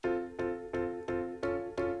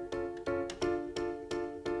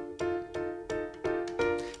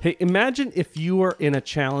Hey, imagine if you were in a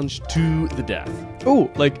challenge to the death. Oh,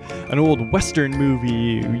 like an old Western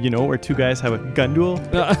movie, where two guys have a gun duel?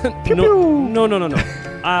 Pew, No.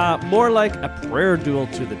 More like a prayer duel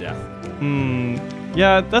to the death.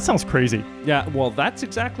 Yeah, that sounds crazy. Yeah, well, that's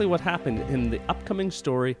exactly what happened in the upcoming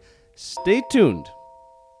story. Stay tuned.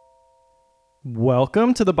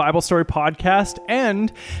 Welcome to the Bible Story Podcast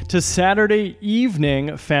and to Saturday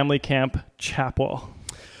evening Family Camp Chapel.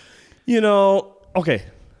 Okay,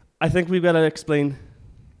 I think we've got to explain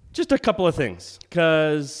just a couple of things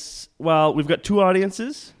because, well, we've got two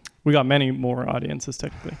audiences. We got many more audiences,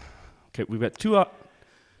 technically. Okay, we've got two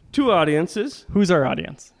audiences. Who's our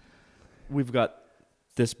audience? We've got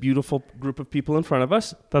this beautiful group of people in front of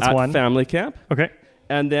us. That's at one. Family Camp. Okay.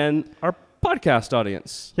 And then our podcast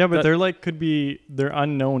audience. Yeah, but they're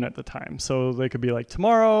unknown at the time. So they could be like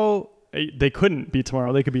tomorrow. They couldn't be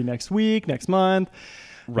tomorrow. They could be next week, next month,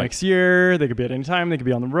 next year. They could be at any time. They could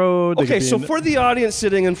be on the road. Okay, so for the audience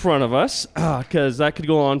sitting in front of us, because that could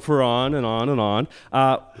go on and on,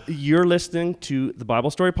 you're listening to the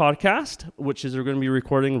Bible Story Podcast, which is we're going to be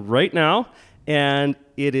recording right now. And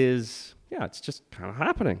it is, it's just kind of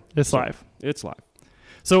happening. It's live. It's live.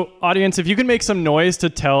 So, audience, if you can make some noise to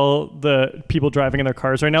tell the people driving in their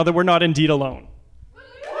cars right now that we're not indeed alone.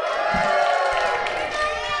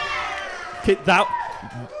 Okay,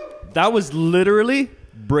 that was literally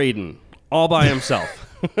Braden all by himself.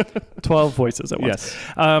 12 voices at once.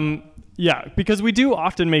 Yes. Yeah, because we do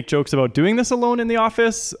often make jokes about doing this alone in the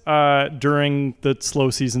office during the slow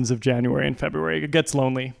seasons of January and February. It gets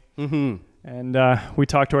lonely. Mm-hmm. And we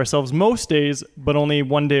talk to ourselves most days, but only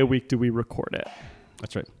one day a week do we record it.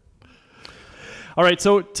 That's right. All right,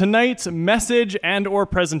 so tonight's message and or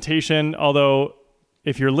presentation, although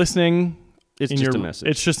if you're listening... It's just a message.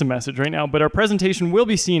 It's just a message right now, but our presentation will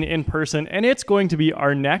be seen in person, and it's going to be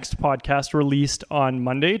our next podcast released on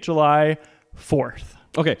Monday, July 4th.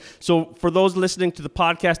 Okay, so for those listening to the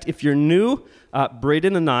podcast, if you're new,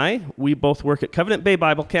 Braden and I, we both work at Covenant Bay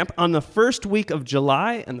Bible Camp. On the first week of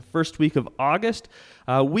July and the first week of August,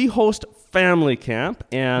 we host Family Camp,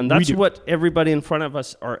 and that's what everybody in front of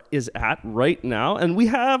us is at right now, and we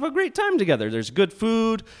have a great time together. There's good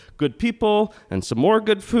food, good people, and some more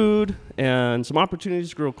good food, and some opportunities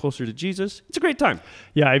to grow closer to Jesus. It's a great time.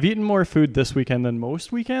 Yeah, I've eaten more food this weekend than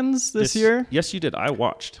most weekends this year. Yes, you did. I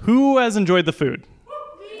watched. Who has enjoyed the food?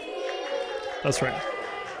 That's right. I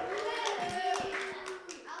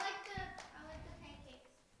like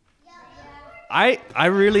the pancakes. I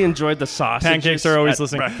really enjoyed the sausages. Pancakes are always at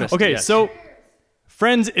listening. breakfast, Okay, yes. so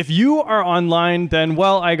friends, if you are online, then,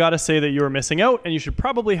 I got to say that you are missing out, and you should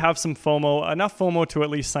probably have some FOMO, enough FOMO to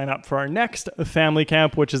at least sign up for our next family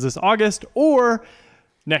camp, which is this August or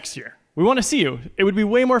next year. We want to see you. It would be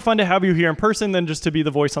way more fun to have you here in person than just to be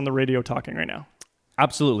the voice on the radio talking right now.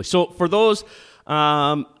 Absolutely. So for those,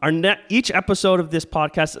 each episode of this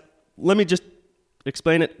podcast, let me just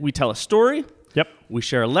explain it. We tell a story. Yep. We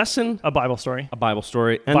share a lesson. A Bible story. A Bible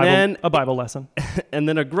story. And then a Bible lesson. And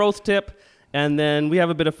then a growth tip. And then we have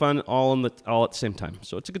a bit of fun all at the same time.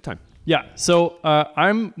 So it's a good time. Yeah. So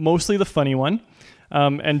I'm mostly the funny one.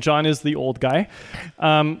 And John is the old guy.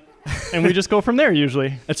 And we just go from there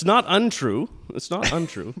usually. It's not untrue.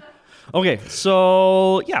 Okay.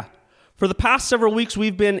 So yeah. For the past several weeks,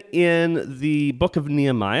 we've been in the book of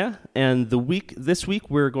Nehemiah, and this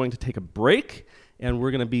week we're going to take a break, and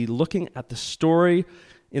we're going to be looking at the story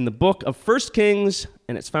in the book of 1 Kings,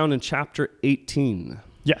 and it's found in chapter 18.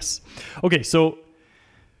 Yes. Okay, so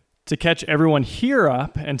to catch everyone here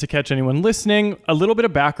up and to catch anyone listening, a little bit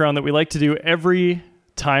of background that we like to do every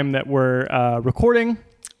time that we're recording.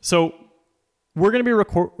 So we're going to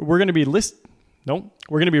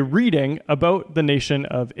be reading about the nation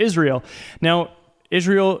of Israel. Now,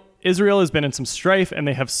 Israel has been in some strife, and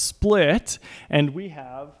they have split, and we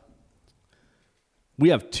have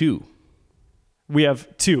two.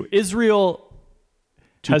 Israel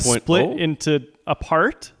has split into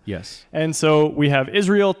apart. Yes. And so we have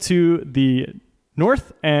Israel to the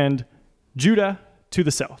north and Judah to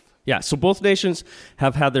the south. Yeah, so both nations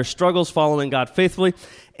have had their struggles following God faithfully,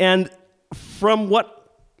 and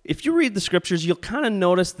if you read the scriptures, you'll kind of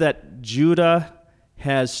notice that Judah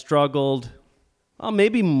has struggled,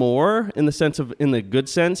 maybe more in the good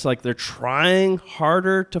sense, like they're trying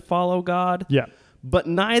harder to follow God. Yeah. But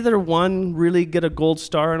neither one really get a gold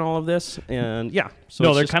star in all of this. And yeah.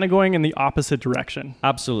 So they're kind of going in the opposite direction.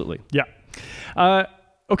 Absolutely. Yeah.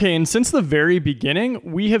 Okay, and since the very beginning,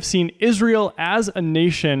 we have seen Israel as a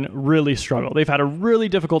nation really struggle. They've had a really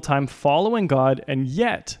difficult time following God, and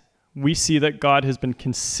yet we see that God has been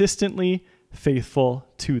consistently faithful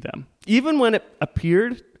to them. Even when it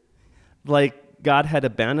appeared like God had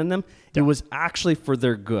abandoned them, it was actually for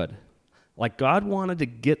their good. Like God wanted to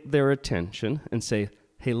get their attention and say,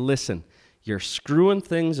 hey, listen, you're screwing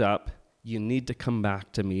things up. You need to come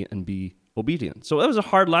back to me and be obedient. So that was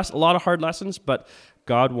a lot of hard lessons, but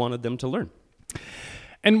God wanted them to learn.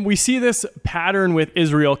 And we see this pattern with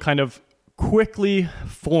Israel kind of quickly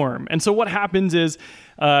form. And so what happens is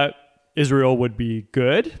Israel would be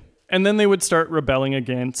good, and then they would start rebelling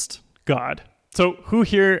against God. So who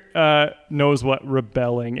here knows what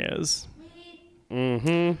rebelling is?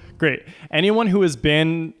 Mm-hmm. Great. Anyone who has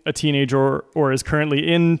been a teenager or is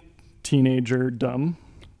currently in teenagerdom,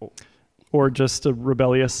 or just a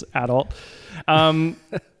rebellious adult.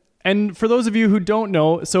 And for those of you who don't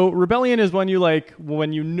know, so rebellion is when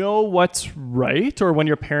you know what's right, or when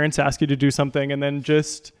your parents ask you to do something and then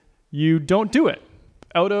just you don't do it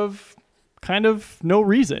out of kind of no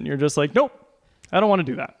reason. You're just like, nope, I don't want to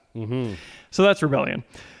do that. Mm-hmm. So that's rebellion.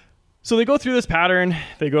 So they go through this pattern.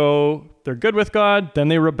 They're good with God, then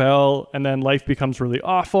they rebel, and then life becomes really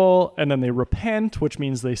awful, and then they repent, which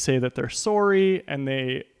means they say that they're sorry, and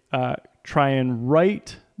they try and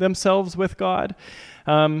right themselves with God.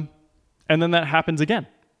 And then that happens again.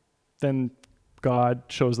 Then God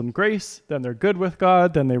shows them grace, then they're good with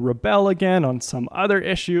God, then they rebel again on some other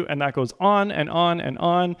issue, and that goes on and on and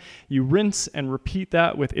on. You rinse and repeat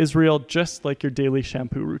that with Israel, just like your daily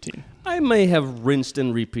shampoo routine. I may have rinsed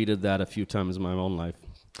and repeated that a few times in my own life.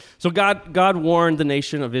 So God warned the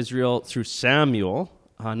nation of Israel through Samuel,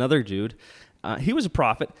 another dude. He was a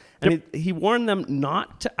prophet, and he warned them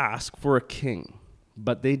not to ask for a king,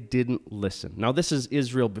 but they didn't listen. Now, this is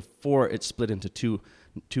Israel before it split into two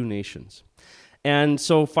nations. And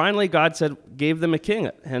so finally God gave them a king.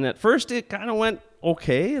 And at first it kind of went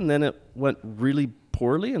okay, and then it went really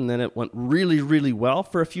poorly, and then it went really, really well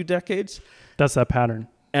for a few decades. That's that pattern.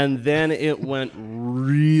 And then it went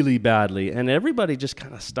really badly, and everybody just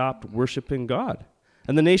kind of stopped worshiping God.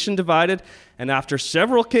 And the nation divided, and after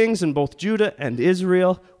several kings in both Judah and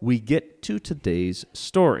Israel, we get to today's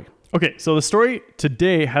story. Okay, so the story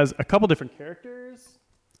today has a couple different characters.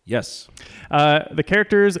 Yes. The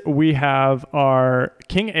characters we have are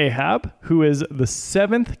King Ahab, who is the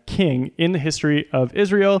 7th king in the history of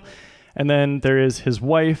Israel. And then there is his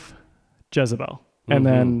wife, Jezebel. And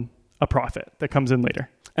then a prophet that comes in later.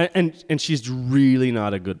 And she's really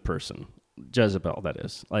not a good person. Jezebel, that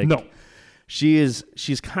is. No. She's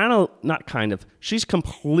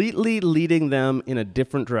completely leading them in a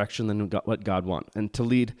different direction than what God wants, and to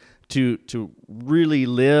lead to really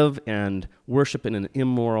live and worship in an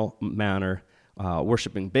immoral manner,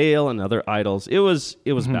 worshiping Baal and other idols. It was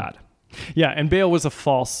bad. Yeah, and Baal was a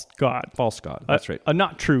false god. False god, that's right. A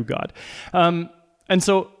not true god. And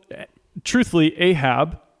so, truthfully,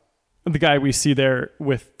 Ahab, the guy we see there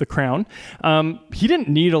with the crown, he didn't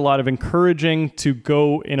need a lot of encouraging to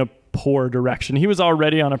go in a poor direction. He was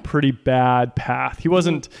already on a pretty bad path. He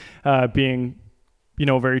wasn't being,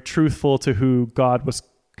 very truthful to who God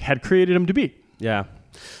had created him to be. Yeah.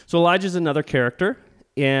 So Elijah's another character,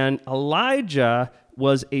 and Elijah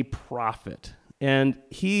was a prophet, and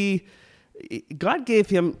God gave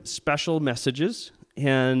him special messages,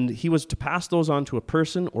 and he was to pass those on to a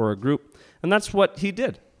person or a group, and that's what he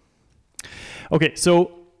did. Okay,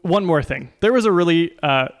 so one more thing. There was a really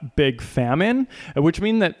big famine, which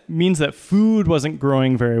means that food wasn't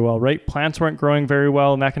growing very well, right? Plants weren't growing very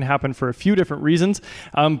well, and that can happen for a few different reasons.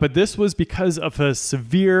 But this was because of a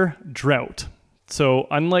severe drought. So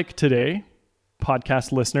unlike today,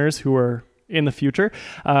 podcast listeners who are in the future,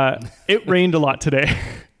 it rained a lot today.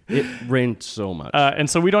 It rained so much. And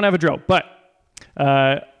so we don't have a drought. But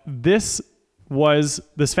this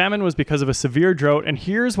famine was because of a severe drought. And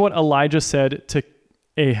here's what Elijah said to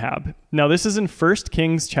Ahab. Now, this is in 1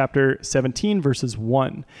 Kings chapter 17, verses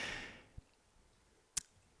 1.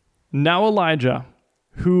 Now Elijah,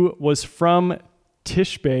 who was from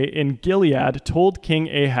Tishbe in Gilead, told King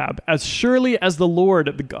Ahab, "As surely as the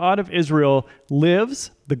Lord, the God of Israel,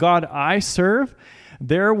 lives, the God I serve,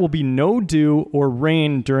 there will be no dew or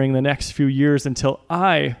rain during the next few years until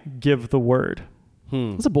I give the word."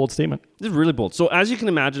 That's a bold statement. This is really bold. So as you can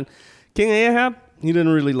imagine, King Ahab, he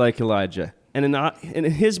didn't really like Elijah. And in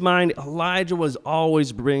his mind, Elijah was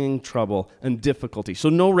always bringing trouble and difficulty. So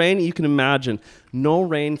no rain, you can imagine, no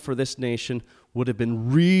rain for this nation would have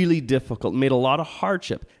been really difficult, made a lot of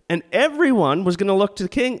hardship. And everyone was going to look to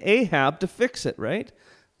King Ahab to fix it, right?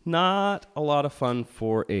 Not a lot of fun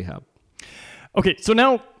for Ahab. Okay, so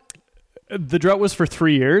now the drought was for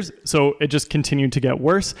 3 years, so it just continued to get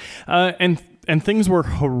worse. And things were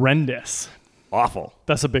horrendous. Awful.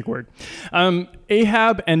 That's a big word.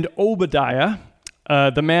 Ahab and Obadiah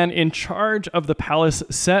The man in charge of the palace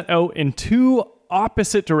set out in two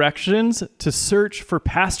opposite directions to search for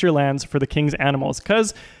pasture lands for the king's animals.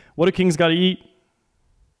 Because what do kings got to eat?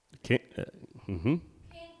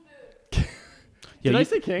 Yeah, Did I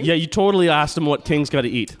say king? Yeah, you totally asked him what kings got to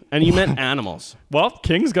eat. And you meant animals. Well,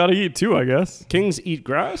 kings got to eat too, I guess. Kings eat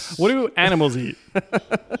grass? What do animals eat?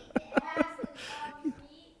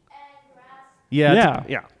 Yeah.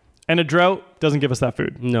 Yeah. And a drought doesn't give us that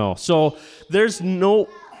food. No. So there's no...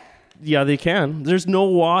 Yeah, they can. There's no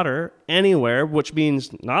water anywhere, which means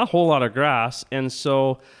not a whole lot of grass. And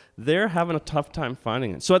so they're having a tough time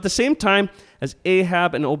finding it. So at the same time as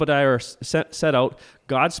Ahab and Obadiah are set out,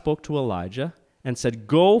 God spoke to Elijah and said,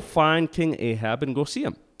 go find King Ahab and go see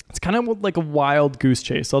him. It's kind of like a wild goose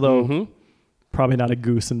chase, although probably not a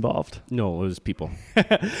goose involved. No, it was people.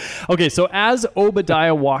 Okay, so as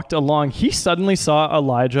Obadiah walked along, he suddenly saw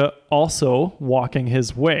Elijah also walking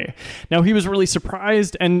his way. Now, he was really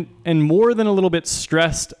surprised and more than a little bit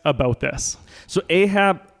stressed about this. So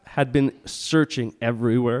Ahab had been searching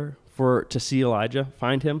everywhere to see Elijah,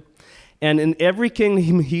 find him. And in every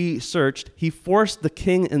kingdom he searched, he forced the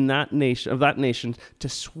king in that nation to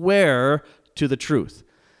swear to the truth.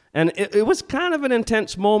 And it was kind of an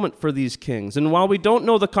intense moment for these kings. And while we don't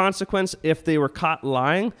know the consequence if they were caught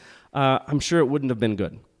lying, I'm sure it wouldn't have been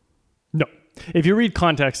good. No. If you read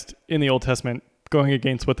context in the Old Testament, going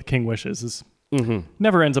against what the king wishes is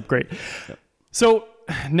never ends up great. Yep. So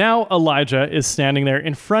now Elijah is standing there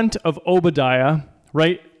in front of Obadiah,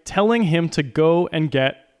 right, telling him to go and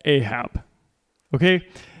get Ahab. Okay?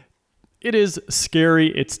 It is scary.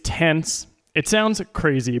 It's tense. It sounds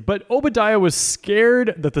crazy, but Obadiah was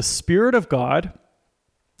scared that the Spirit of God,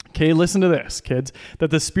 okay, listen to this, kids,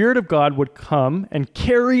 that the Spirit of God would come and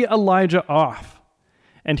carry Elijah off,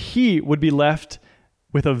 and he would be left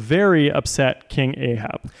with a very upset King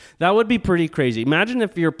Ahab. That would be pretty crazy. Imagine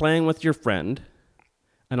if you're playing with your friend,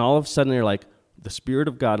 and all of a sudden you're like, the Spirit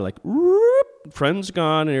of God, like, whoop, friend's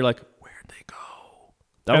gone, and you're like, where'd they go?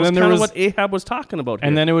 That was kind of what Ahab was talking about here.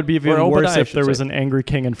 And then it would be even worse if there was an angry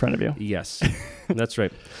king in front of you. Yes, that's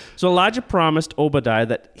right. So Elijah promised Obadiah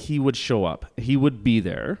that he would show up. He would be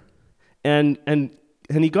there. And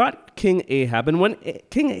he got King Ahab. And when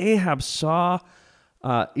King Ahab saw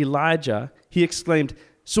Elijah, he exclaimed,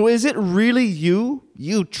 so is it really you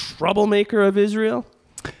troublemaker of Israel?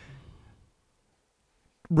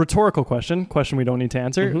 Rhetorical question we don't need to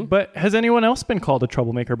answer, but has anyone else been called a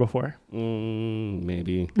troublemaker before?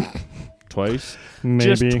 Maybe. Twice? Maybe.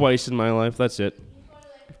 Just twice in my life, that's it.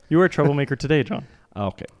 You were a troublemaker today, John.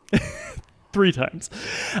 Okay. 3 times.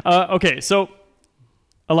 Okay, so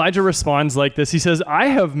Elijah responds like this. He says, I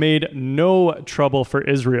have made no trouble for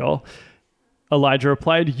Israel. Elijah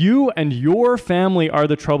replied, you and your family are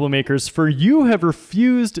the troublemakers, for you have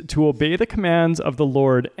refused to obey the commands of the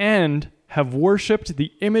Lord and have worshipped the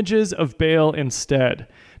images of Baal instead.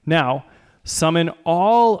 Now, summon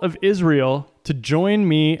all of Israel to join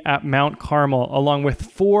me at Mount Carmel, along with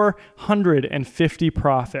 450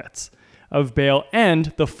 prophets of Baal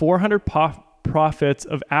and the 400 prophets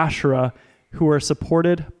of Asherah who are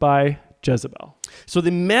supported by Jezebel. So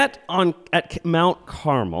they met at Mount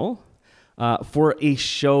Carmel for a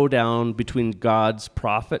showdown between God's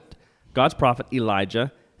prophet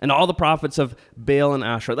Elijah and all the prophets of Baal and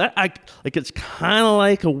Asherah. It's kind of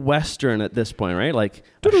like a Western at this point, right? Like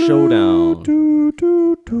a showdown.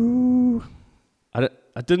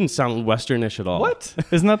 It didn't sound Westernish at all. What?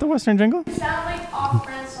 Isn't that the Western jingle? It sounds like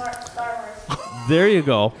off-brand Star Wars. There you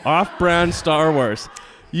go. Off-brand Star Wars.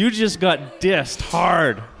 You just got dissed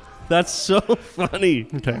hard. That's so funny.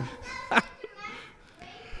 Okay.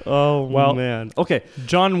 Oh, well, man. Okay.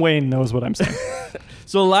 John Wayne knows what I'm saying.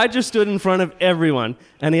 So Elijah stood in front of everyone,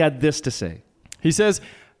 and he had this to say. He says,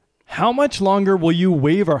 how much longer will you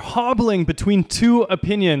waver, hobbling between two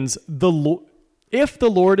opinions? If the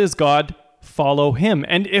Lord is God, follow him.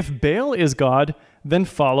 And if Baal is God, then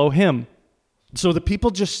follow him. So the people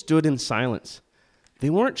just stood in silence. They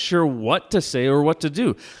weren't sure what to say or what to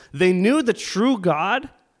do. They knew the true God,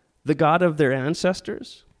 the God of their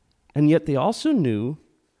ancestors, and yet they also knew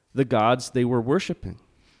the gods they were worshiping.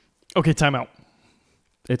 Okay, time out.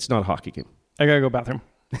 It's not a hockey game. I gotta go bathroom.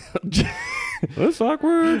 That's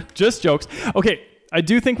awkward. Just jokes. Okay, I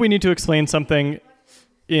do think we need to explain something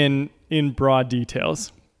in broad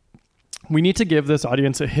details. We need to give this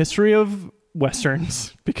audience a history of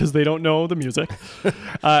Westerns because they don't know the music.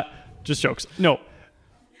 Just jokes. No.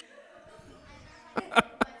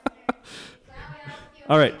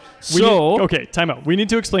 All right. Okay, time out. We need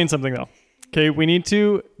to explain something though. Okay, we need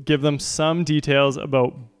to give them some details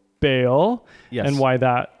about Baal and why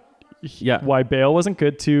Baal wasn't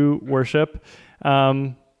good to worship.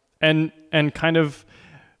 and kind of,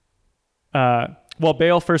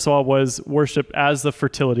 Baal, first of all, was worshipped as the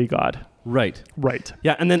fertility god. Right. Right.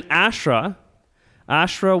 Yeah, and then Asherah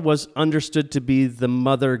was understood to be the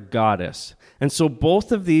mother goddess. And so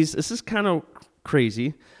both of these, this is kind of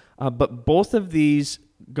crazy, but both of these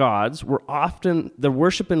gods were their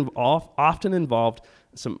worship often involved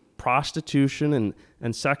some prostitution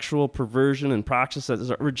and sexual perversion and practices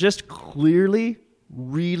that were just clearly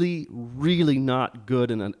really, really not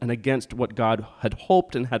good and against what God had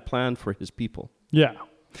hoped and had planned for his people. Yeah.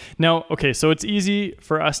 Now, okay, so it's easy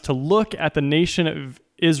for us to look at the nation of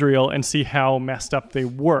Israel and see how messed up they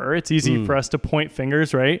were. It's easy for us to point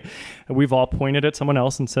fingers, right? We've all pointed at someone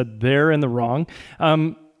else and said they're in the wrong.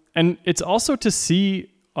 And it's also to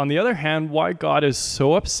see, on the other hand, why God is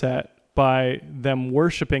so upset by them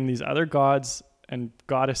worshiping these other gods and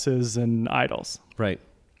goddesses and idols. Right.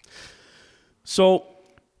 So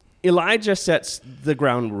Elijah sets the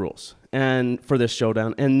ground rules and for this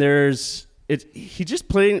showdown, and he just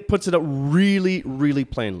puts it out really, really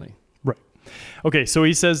plainly. Right. Okay, so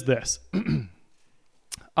he says this.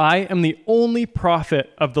 I am the only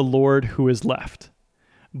prophet of the Lord who is left,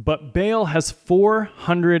 but Baal has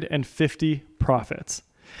 450 prophets.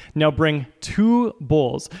 Now bring 2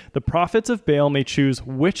 bulls. The prophets of Baal may choose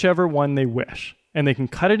whichever one they wish, and they can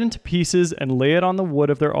cut it into pieces and lay it on the wood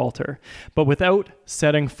of their altar, but without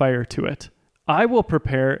setting fire to it. I will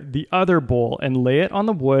prepare the other bull and lay it on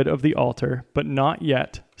the wood of the altar, but not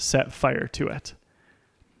yet set fire to it.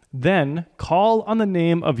 Then call on the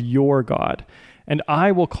name of your God, and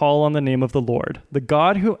I will call on the name of the Lord. The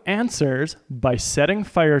God who answers by setting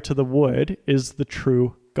fire to the wood is the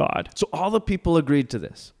true God. So all the people agreed to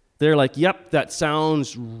this. They're like, yep, that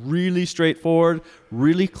sounds really straightforward,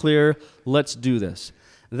 really clear. Let's do this.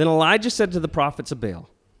 And then Elijah said to the prophets of Baal,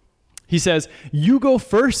 he says, you go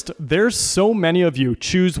first. There's so many of you.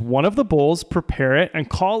 Choose one of the bulls, prepare it, and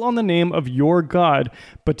call on the name of your God,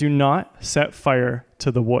 but do not set fire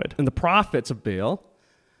to the wood. And the prophets of Baal,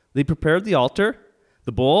 they prepared the altar,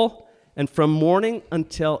 the bull, and from morning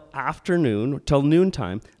until afternoon, till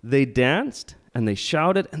noontime, they danced and they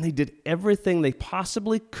shouted and they did everything they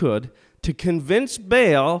possibly could to convince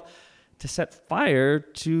Baal to set fire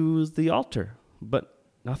to the altar. But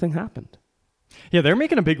nothing happened. Yeah, they're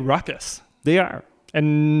making a big ruckus. They are.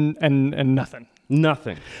 And nothing.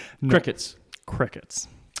 Nothing. No. Crickets.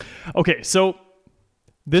 Okay, so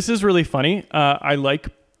this is really funny. I like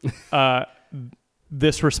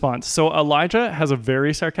this response. So Elijah has a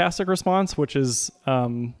very sarcastic response, which is...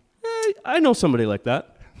 I know somebody like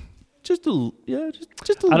that. Just a little I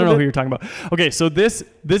don't know bit. who you're talking about. Okay, so this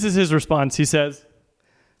is his response. He says,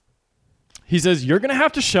 you're going to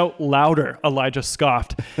have to shout louder, Elijah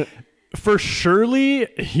scoffed. For surely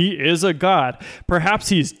he is a god. Perhaps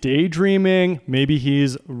he's daydreaming. Maybe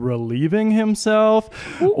he's relieving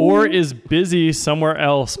himself. Ooh. Or is busy somewhere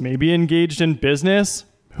else. Maybe engaged in business.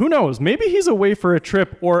 Who knows? Maybe he's away for a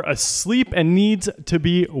trip or asleep and needs to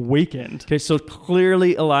be wakened. Okay, so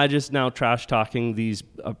clearly Elijah's now trash talking these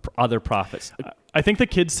other prophets. I think the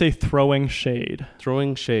kids say throwing shade.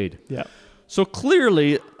 Throwing shade. Yeah. So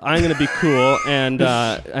clearly I'm going to be cool and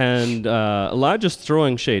Elijah's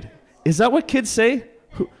throwing shade. Is that what kids say?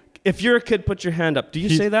 If you're a kid, put your hand up. Do you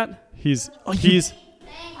say that? He's. No one says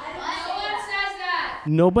that.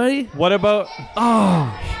 Nobody? What about?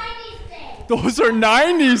 Oh, those are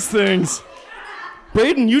 90s things.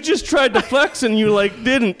 Braden, you just tried to flex and you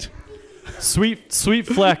didn't. Sweet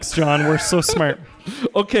flex, John. We're so smart.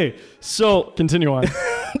 Okay, so continue on.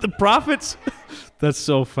 The prophets. That's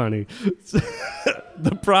so funny.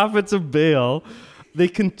 The prophets of Baal, they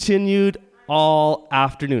continued all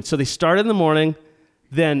afternoon. So they started in the morning,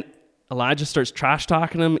 then Elijah starts trash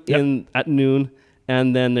talking them at noon,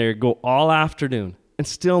 and then they go all afternoon, and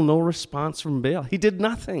still no response from Baal. He did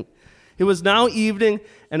nothing. It was now evening,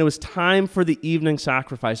 and it was time for the evening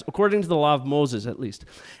sacrifice, according to the law of Moses, at least.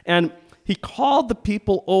 And he called the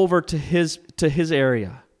people over to his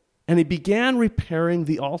area, and he began repairing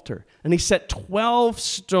the altar. And he set 12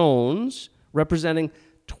 stones representing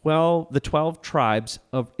the 12 tribes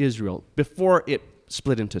of Israel before it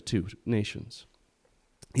split into 2 nations.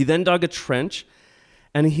 He then dug a trench,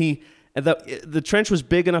 and the trench was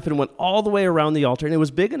big enough and went all the way around the altar, and it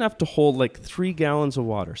was big enough to hold 3 gallons of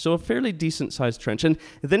water. So a fairly decent sized trench. And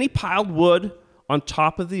then he piled wood on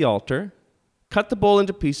top of the altar, cut the bowl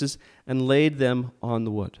into pieces, and laid them on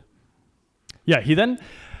the wood. Yeah, he then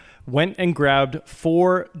went and grabbed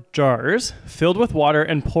 4 jars filled with water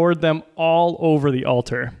and poured them all over the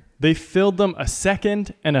altar. They filled them a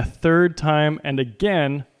second and a third time and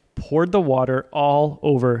again poured the water all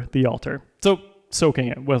over the altar. So soaking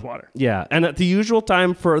it with water. Yeah, and at the usual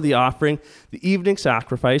time for the offering, the evening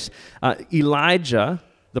sacrifice, Elijah,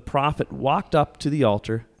 the prophet, walked up to the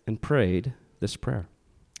altar and prayed this prayer.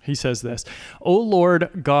 He says this, "O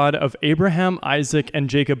Lord God of Abraham, Isaac, and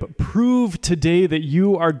Jacob, prove today that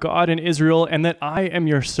you are God in Israel and that I am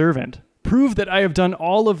your servant. Prove that I have done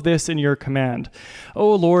all of this in your command.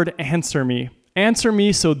 O Lord, answer me. Answer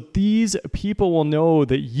me so these people will know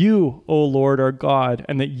that you, O Lord, are God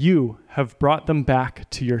and that you have brought them back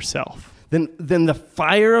to yourself." Then the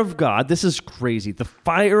fire of God, this is crazy, the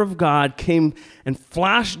fire of God came and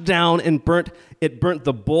flashed down and burnt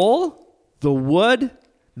the bull, the wood,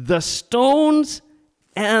 the stones,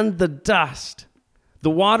 and the dust. The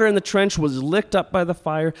water in the trench was licked up by the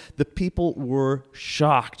fire. The people were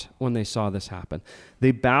shocked when they saw this happen.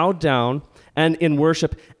 They bowed down and in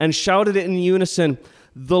worship and shouted in unison,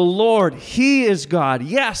 "The Lord, He is God.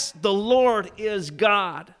 Yes, the Lord is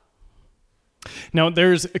God." Now,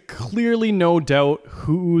 there's clearly no doubt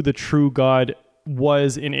who the true God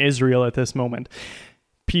was in Israel at this moment.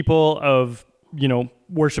 People of,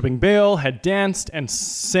 worshiping Baal had danced and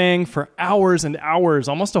sang for hours and hours,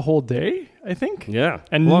 almost a whole day, I think. Yeah,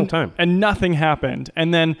 and long time. And nothing happened.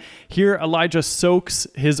 And then here Elijah soaks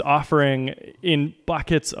his offering in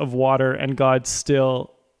buckets of water, and God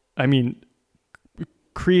still,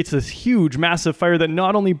 creates this huge, massive fire that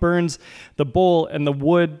not only burns the bull and the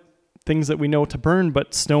wood, things that we know to burn,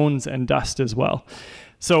 but stones and dust as well.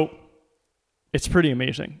 So it's pretty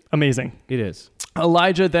amazing. It is.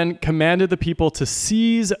 Elijah then commanded the people to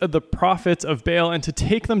seize the prophets of Baal and to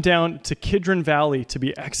take them down to Kidron Valley to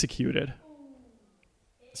be executed.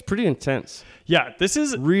 It's pretty intense. Yeah, this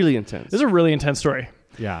is Really intense. This is a really intense story.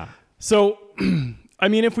 Yeah. So,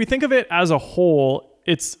 if we think of it as a whole,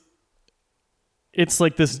 it's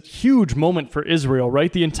like this huge moment for Israel,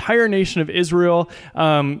 right? The entire nation of Israel,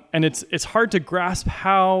 and it's hard to grasp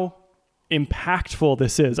how impactful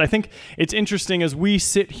this is. I think it's interesting as we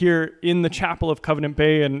sit here in the chapel of Covenant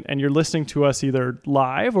Bay and you're listening to us either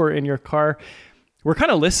live or in your car, we're kind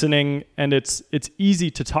of listening and it's easy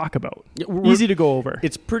to talk about, easy to go over.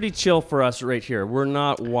 It's pretty chill for us right here. We're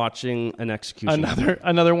not watching an execution.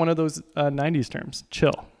 Another one of those 90s terms,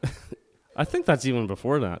 chill. I think that's even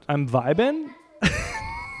before that. I'm vibing.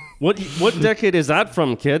 What decade is that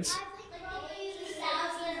from, kids?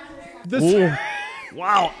 This,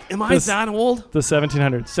 Wow, am I that old? the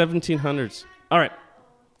 1700s. 1700s. All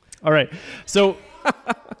right. So,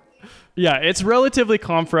 yeah, it's relatively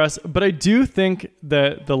calm for us, but I do think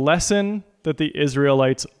that the lesson that the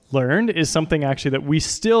Israelites learned is something actually that we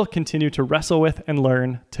still continue to wrestle with and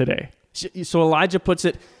learn today. So Elijah puts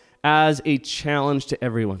it as a challenge to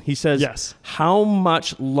everyone. He says, Yes. How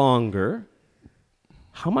much longer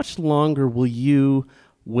will you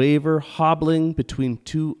waver, hobbling between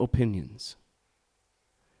two opinions?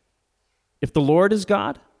 If the Lord is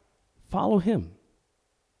God, follow him.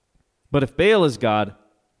 But if Baal is God,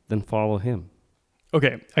 then follow him.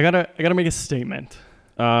 Okay, I gotta make a statement.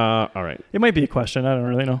 All right. It might be a question. I don't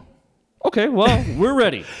really know. Okay, well, we're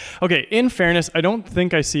ready. Okay, in fairness, I don't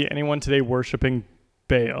think I see anyone today worshiping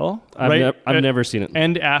Baal. I've never seen it.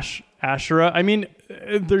 And Asherah.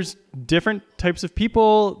 There's different types of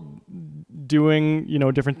people doing,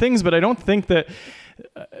 different things, but I don't think that,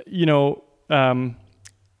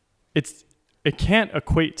 it can't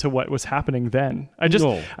equate to what was happening then.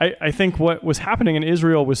 I think what was happening in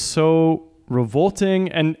Israel was so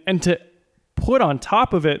revolting, and to put on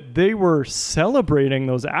top of it, they were celebrating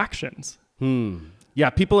those actions.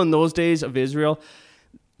 Yeah, people in those days of Israel,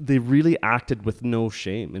 they really acted with no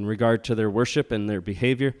shame in regard to their worship and their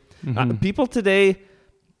behavior. People today,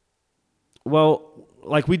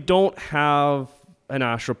 we don't have an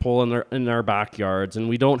Asherah pole in our backyards, and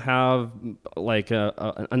we don't have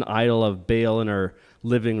an idol of Baal in our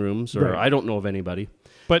living rooms, or Right. I don't know of anybody.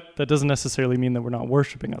 But that doesn't necessarily mean that we're not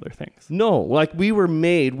worshiping other things. No, we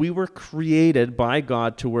were created by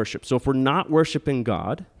God to worship. So if we're not worshiping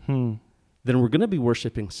God, then we're going to be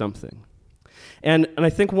worshiping something. And I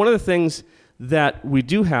think one of the things that we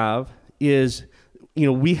do have is,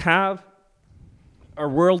 we have, our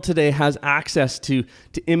world today has access to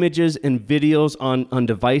images and videos on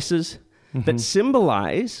devices that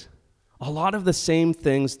symbolize a lot of the same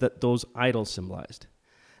things that those idols symbolized.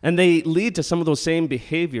 And they lead to some of those same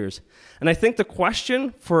behaviors. And I think the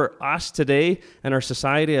question for us today and our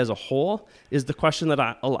society as a whole is the question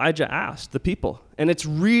that Elijah asked the people. And it's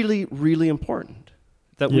really, really important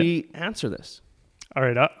that we answer this. All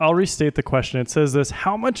right, I'll restate the question. It says this: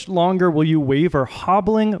 how much longer will you waver,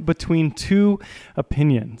 hobbling between two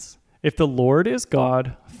opinions? If the Lord is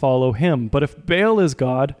God, follow him. But if Baal is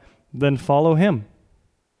God, then follow him.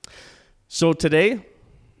 So today,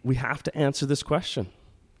 we have to answer this question.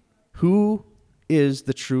 Who is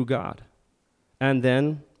the true God? And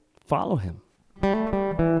then follow him.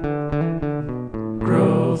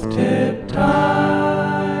 Growth tip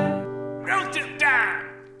time. Growth tip time.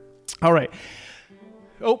 All right.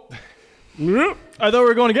 Oh, I thought we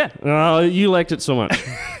were going again. You liked it so much.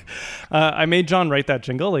 I made John write that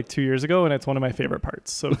jingle like 2 years ago, and it's one of my favorite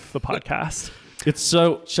parts of the podcast. It's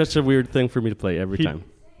such a weird thing for me to play every time.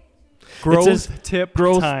 Growth tip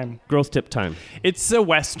time. Growth tip time. It's a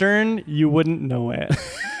Western. You wouldn't know it.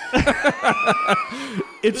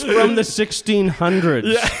 It's from the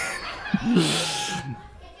 1600s. Yeah.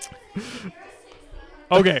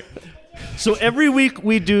 Okay. So every week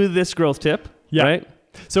we do this growth tip, right?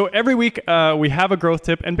 So every week we have a growth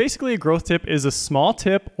tip, and basically a growth tip is a small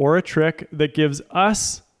tip or a trick that gives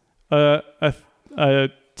us a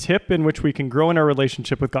tip in which we can grow in our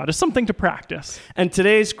relationship with God. It's something to practice. And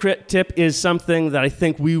today's tip is something that I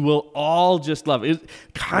think we will all just love. It's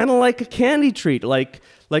kind of like a candy treat, like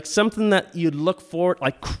something that you'd look for,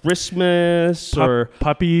 like Christmas or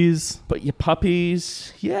puppies. But your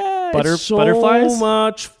puppies, yeah, butterflies. So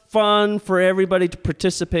much fun for everybody to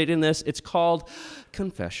participate in this. It's called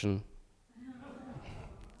confession.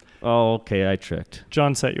 Oh, okay, I tricked.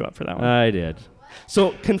 John set you up for that one. I did.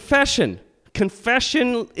 So confession.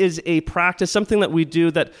 Confession is a practice, something that we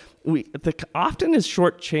do that often is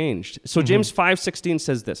shortchanged. So James 5:16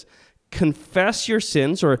 says this: confess your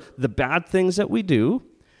sins, or the bad things that we do.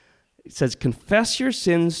 It says, confess your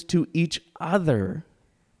sins to each other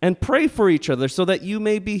and pray for each other so that you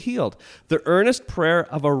may be healed. The earnest prayer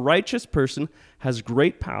of a righteous person has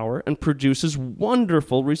great power and produces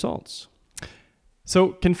wonderful results. So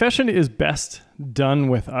confession is best done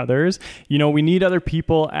with others. You know, we need other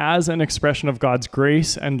people as an expression of God's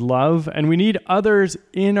grace and love, and we need others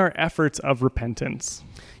in our efforts of repentance.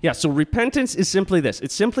 Yeah, so repentance is simply this.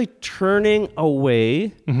 It's simply turning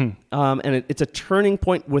away, and it's a turning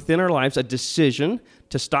point within our lives, a decision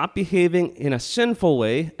to stop behaving in a sinful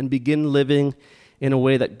way and begin living in a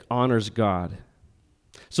way that honors God.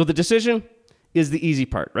 So the decision is the easy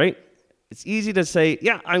part, right? It's easy to say,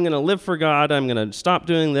 yeah, I'm going to live for God. I'm going to stop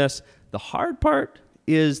doing this. The hard part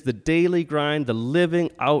is the daily grind, the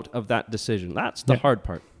living out of that decision. That's the hard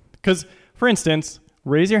part. Because, for instance,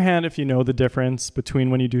 raise your hand if you know the difference between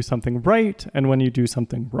when you do something right and when you do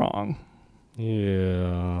something wrong.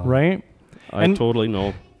 Yeah. Right? I totally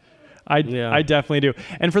know. I definitely do.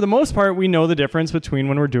 And for the most part, we know the difference between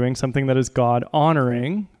when we're doing something that is God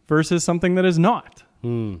honoring versus something that is not.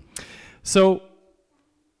 So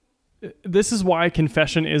this is why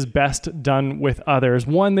confession is best done with others.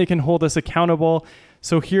 One, they can hold us accountable.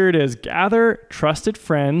 So here it is. Gather trusted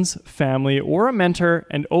friends, family, or a mentor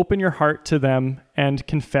and open your heart to them and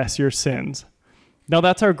confess your sins. Now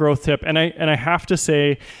that's our growth tip. And I have to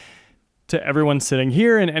say to everyone sitting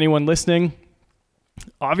here and anyone listening,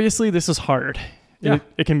 obviously this is hard. Yeah.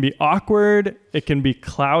 It can be awkward. It can be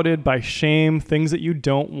clouded by shame, things that you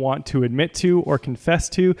don't want to admit to or confess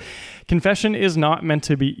to. Confession is not meant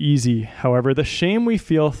to be easy. However, the shame we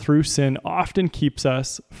feel through sin often keeps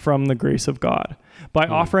us from the grace of God. By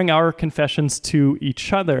offering our confessions to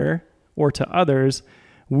each other or to others,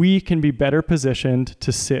 we can be better positioned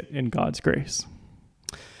to sit in God's grace.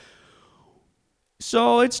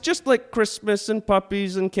 So it's just like Christmas and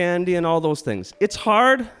puppies and candy and all those things. It's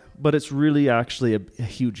hard, but it's really actually a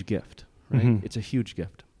huge gift, right? It's a huge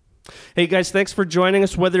gift. Hey guys, thanks for joining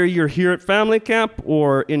us. Whether you're here at family camp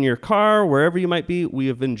or in your car, wherever you might be,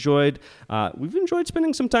 we've enjoyed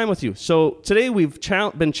spending some time with you. So today we've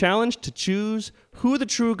been challenged to choose who the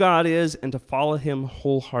true God is and to follow him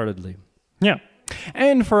wholeheartedly. Yeah.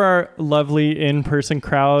 And for our lovely in-person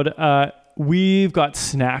crowd, we've got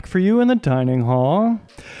snack for you in the dining hall.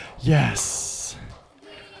 Yes.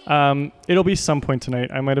 It'll be some point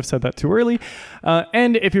tonight. I might have said that too early.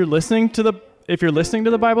 And if you're listening to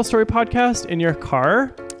the Bible Story podcast in your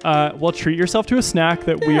car, well, treat yourself to a snack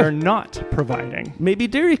that we are not providing. Maybe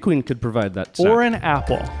Dairy Queen could provide that snack. Or an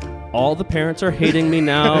apple. All the parents are hating me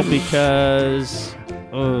now because...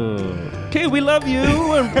 Okay, we love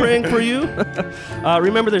you and praying for you.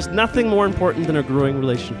 Remember, there's nothing more important than a growing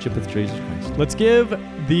relationship with Jesus Christ. Let's give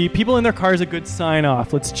the people in their cars a good sign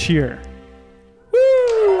off. Let's cheer.